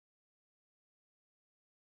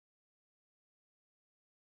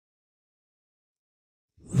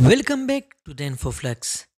Welcome back to the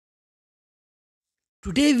InfoFlux.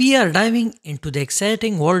 Today we are diving into the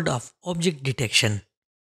exciting world of object detection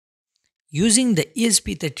using the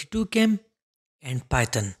ESP32 CAM and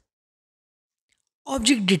Python.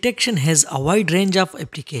 Object detection has a wide range of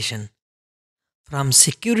application from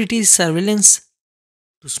security surveillance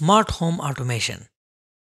to smart home automation.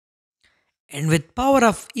 And with power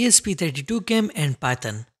of ESP32 CAM and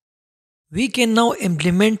Python, we can now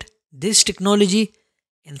implement this technology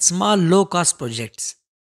in small low cost projects.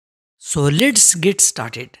 So let's get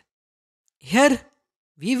started. Here,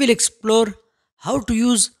 we will explore how to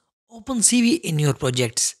use opencv in your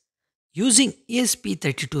projects using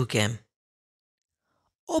ESP32 CAM.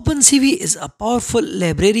 opencv is a powerful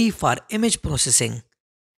library for image processing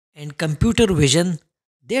and computer vision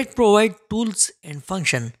that provide tools and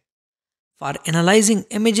function for analyzing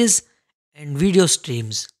images and video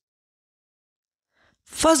streams.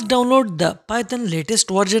 First, download the Python latest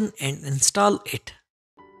version and install it.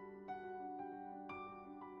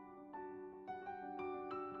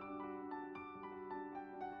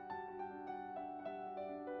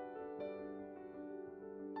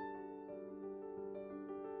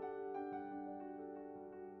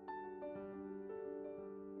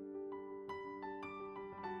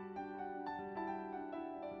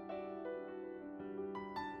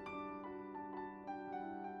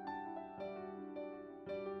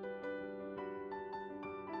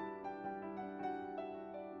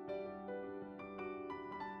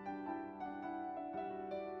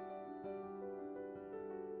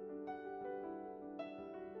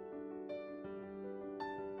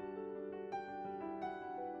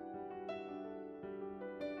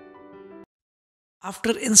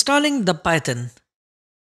 After installing the Python,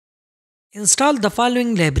 install the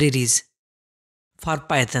following libraries for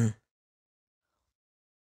Python.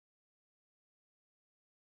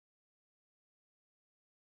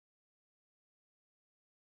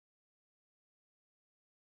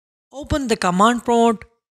 Open the command prompt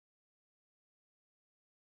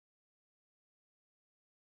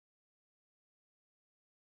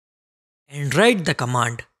and write the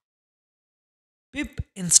command pip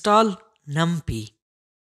install numpy.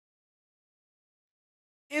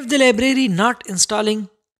 If the library not installing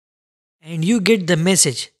and you get the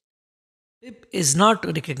message pip is not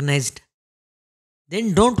recognized,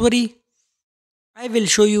 then don't worry, I will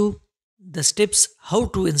show you the steps how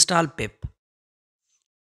to install pip.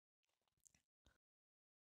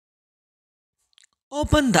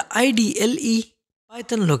 Open the IDLE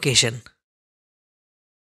Python location.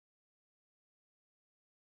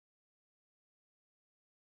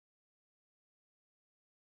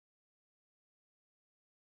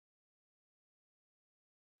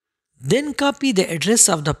 Then copy the address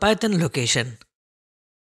of the Python location.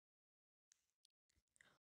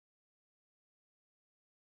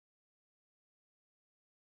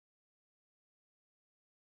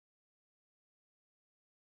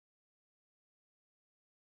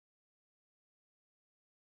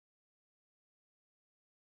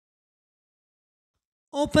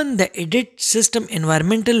 Open the edit system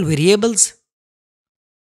environmental variables.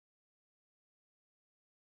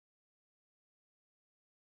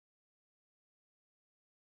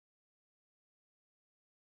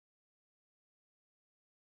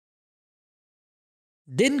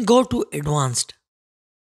 Then go to advanced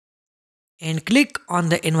and click on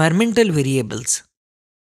the environmental variables.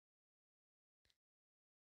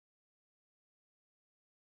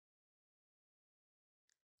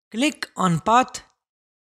 Click on path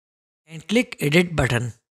and click edit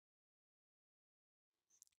button.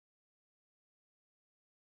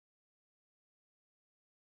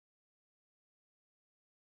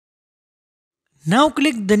 Now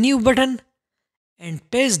click the new button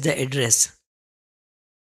and paste the address.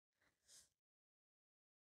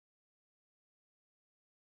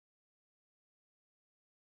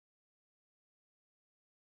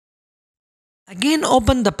 Again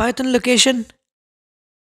open the Python location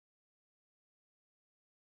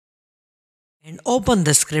and open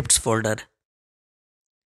the scripts folder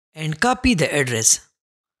and copy the address.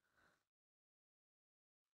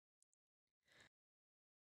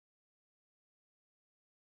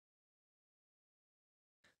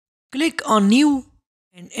 Click on new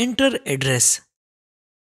and enter address.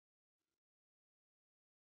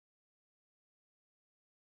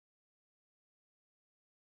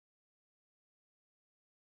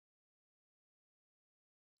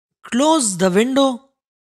 Close the window.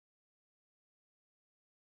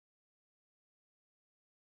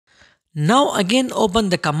 Now again open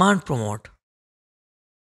the command prompt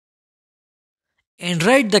and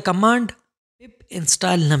write the command pip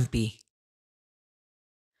install numpy.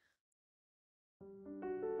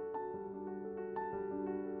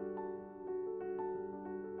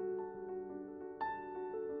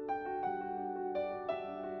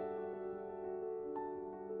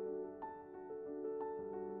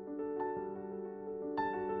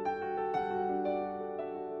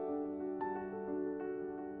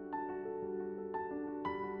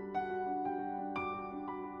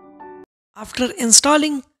 After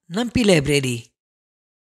installing numpy library,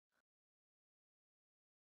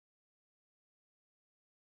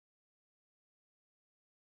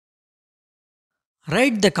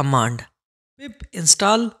 write the command pip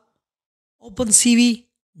install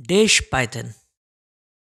opencv-python.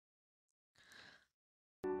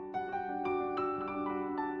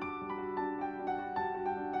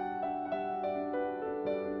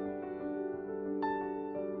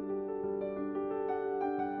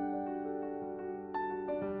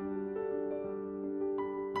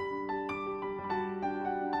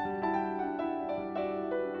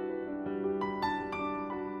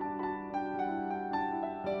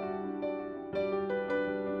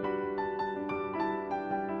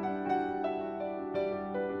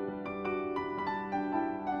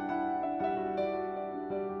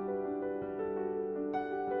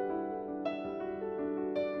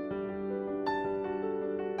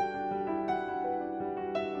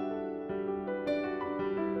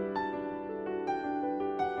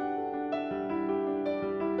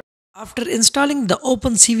 After installing the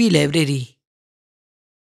opencv library,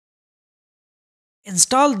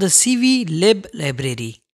 install the cvlib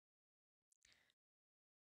library.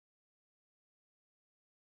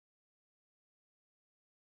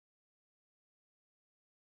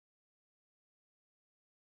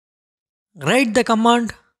 Write the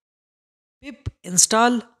command pip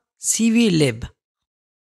install cvlib.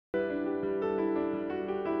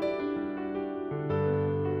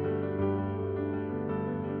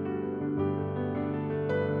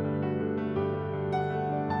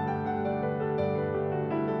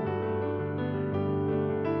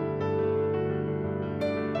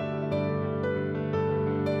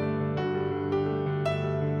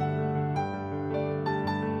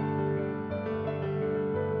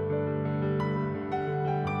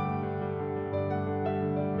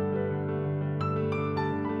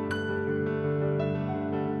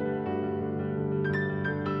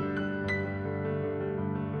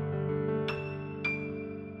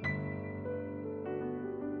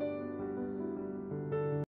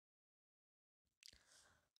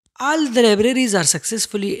 All the libraries are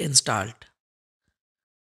successfully installed.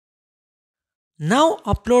 Now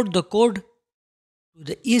upload the code to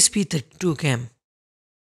the ESP32 CAM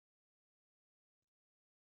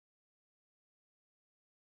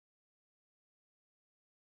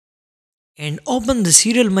and open the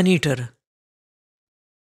serial monitor.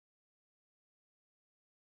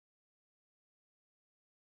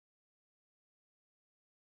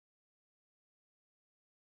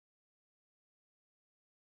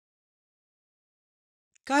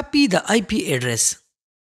 Copy the IP address.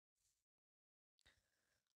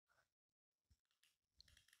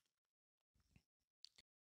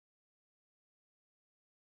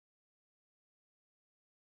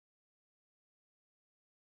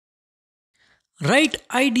 Write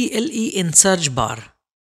IDLE in search bar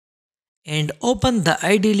and open the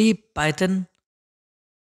IDLE Python.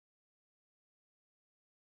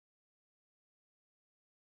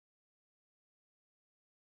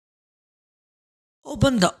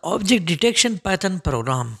 Open the object detection Python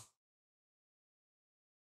program.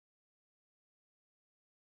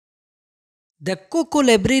 The Coco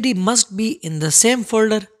library must be in the same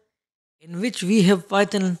folder in which we have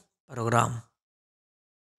Python program.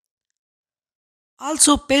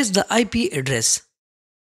 Also paste the IP address.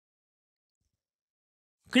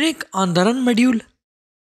 Click on the run module.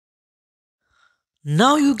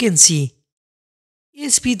 Now you can see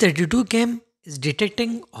ESP32 CAM is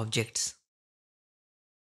detecting objects.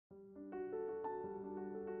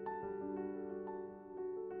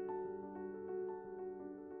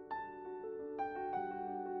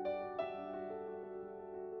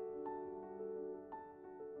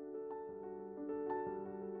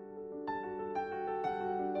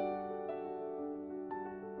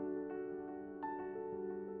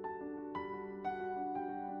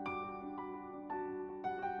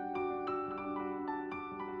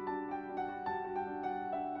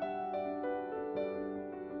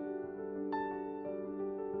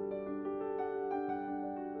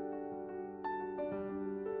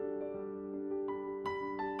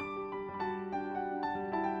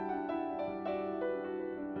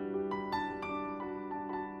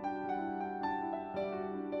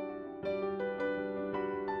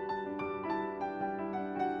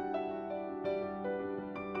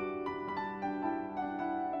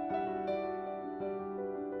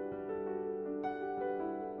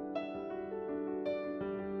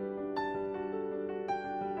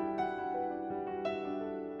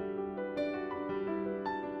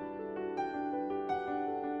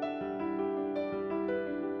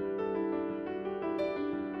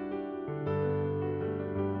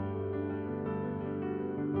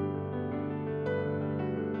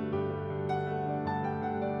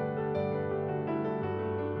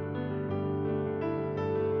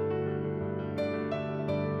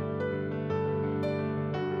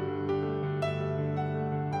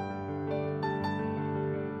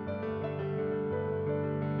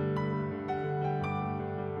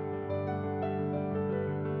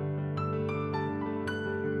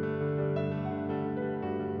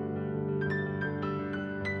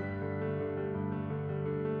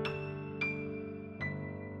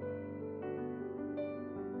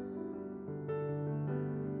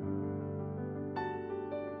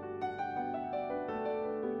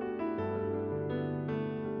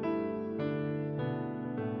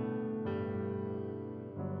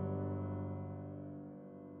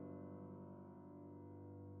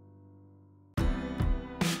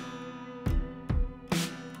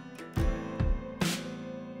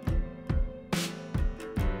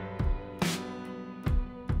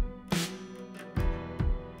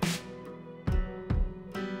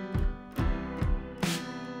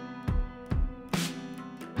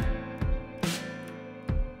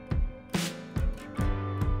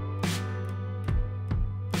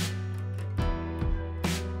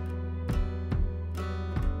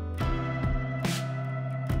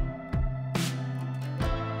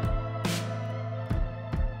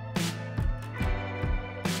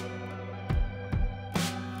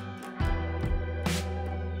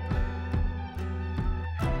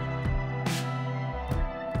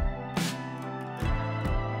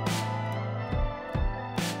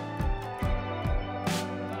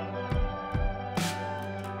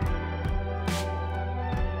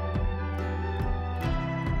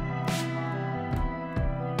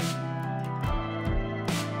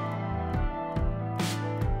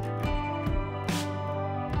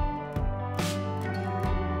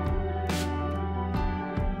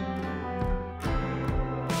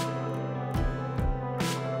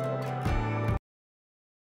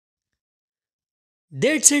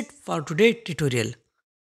 That's it for today's tutorial.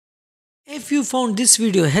 If you found this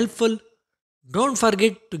video helpful, don't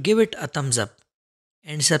forget to give it a thumbs up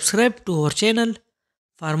and subscribe to our channel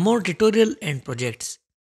for more tutorial and projects.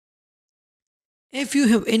 If you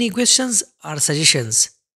have any questions or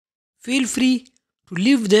suggestions, feel free to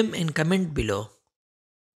leave them in comment below.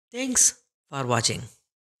 Thanks for watching.